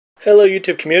Hello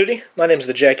YouTube community, my name is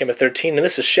the Jackhammer13 and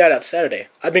this is Shoutout Saturday.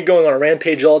 I've been going on a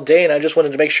rampage all day and I just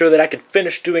wanted to make sure that I could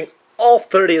finish doing all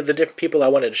 30 of the different people I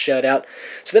wanted to shout out.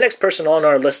 So the next person on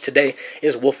our list today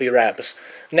is WolfieRabz.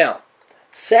 Now,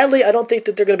 sadly I don't think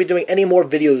that they're going to be doing any more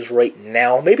videos right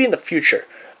now, maybe in the future.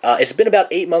 It's been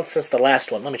about 8 months since the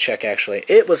last one. Let me check actually.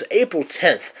 It was April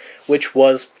 10th, which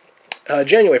was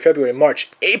January, February, March,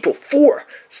 April 4,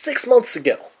 6 months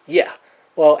ago. Yeah,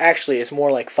 well actually it's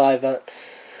more like 5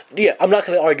 yeah, I'm not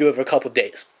going to argue over a couple of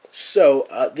days. So,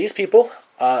 these people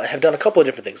have done a couple of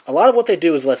different things. A lot of what they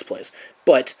do is Let's Plays.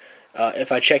 But,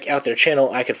 if I check out their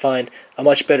channel, I could find a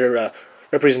much better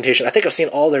representation. I think I've seen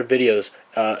all their videos,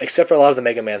 except for a lot of the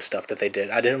Mega Man stuff that they did.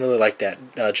 I didn't really like that,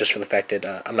 just for the fact that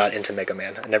I'm not into Mega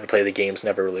Man. I never played the games,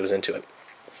 never really was into it.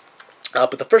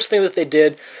 But the first thing that they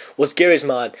did was Garry's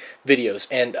Mod videos.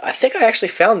 And I think I actually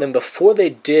found them before they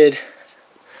did...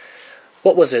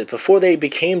 What was it? Before they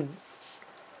became...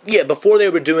 Yeah, before they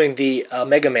were doing the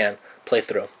Mega Man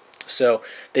playthrough. So,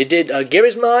 they did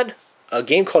Garry's Mod, a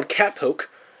game called Cat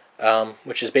Poke,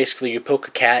 which is basically you poke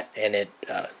a cat and it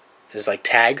is like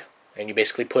tag, and you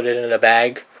basically put it in a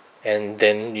bag, and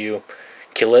then you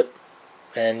kill it,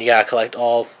 and you gotta collect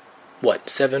all, what,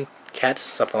 7 cats?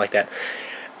 Something like that.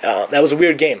 That was a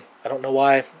weird game. I don't know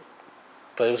why,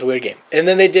 but it was a weird game. And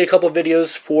then they did a couple of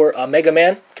videos for Mega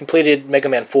Man, completed Mega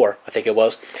Man 4, I think it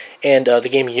was, and the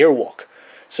game Year Walk.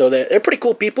 So they're pretty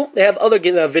cool people. They have other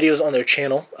videos on their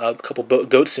channel, a couple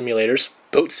goat simulators.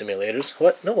 Boat simulators?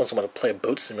 What? No one's going to play a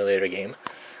boat simulator game.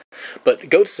 But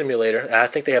Goat Simulator, I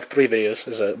think they have 3 videos,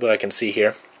 is what I can see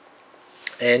here.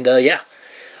 And yeah,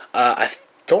 I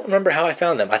don't remember how I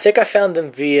found them. I think I found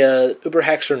them via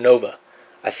Uberhaxer Nova.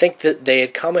 I think that they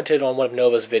had commented on one of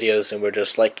Nova's videos and were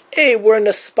just like, hey, we're an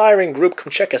aspiring group, come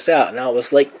check us out. And I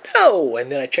was like, no! And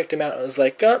then I checked them out and I was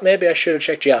like, oh, maybe I should have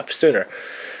checked you out sooner.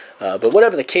 But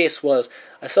whatever the case was,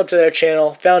 I subbed to their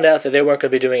channel, found out that they weren't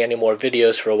going to be doing any more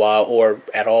videos for a while, or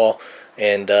at all,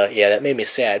 and yeah, that made me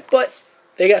sad. But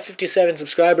they got 57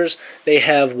 subscribers. They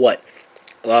have, what,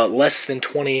 less than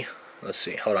 20, let's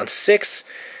see, hold on, 6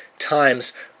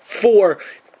 times 4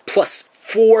 plus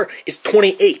 4 is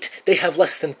 28. They have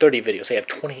less than 30 videos. They have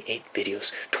 28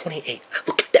 videos. 28.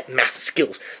 Look at that math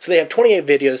skills. So they have 28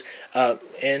 videos,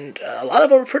 and a lot of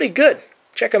them are pretty good.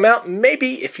 Check them out.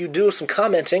 Maybe if you do some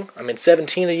commenting, I mean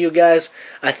 17 of you guys,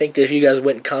 I think that if you guys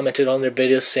went and commented on their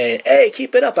videos saying, hey,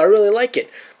 keep it up, I really like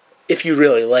it. If you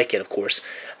really like it, of course.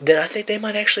 Then I think they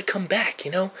might actually come back,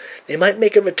 you know. They might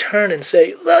make a return and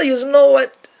say, well, you know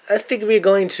what, I think we're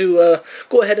going to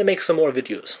go ahead and make some more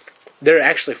videos. They're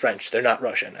actually French. They're not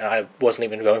Russian. I wasn't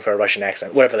even going for a Russian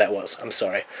accent, whatever that was. I'm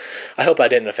sorry. I hope I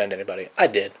didn't offend anybody. I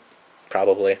did.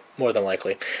 Probably. More than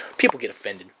likely. People get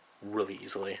offended really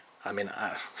easily. I mean,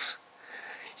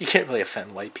 you can't really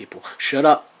offend white people. Shut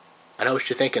up. I know what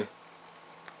you're thinking.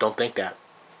 Don't think that.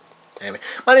 Anyway,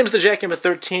 my name is the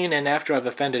Jackhammer13, and after I've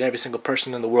offended every single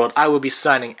person in the world, I will be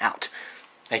signing out.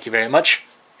 Thank you very much,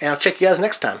 and I'll check you guys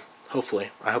next time.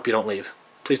 Hopefully. I hope you don't leave.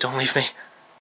 Please don't leave me.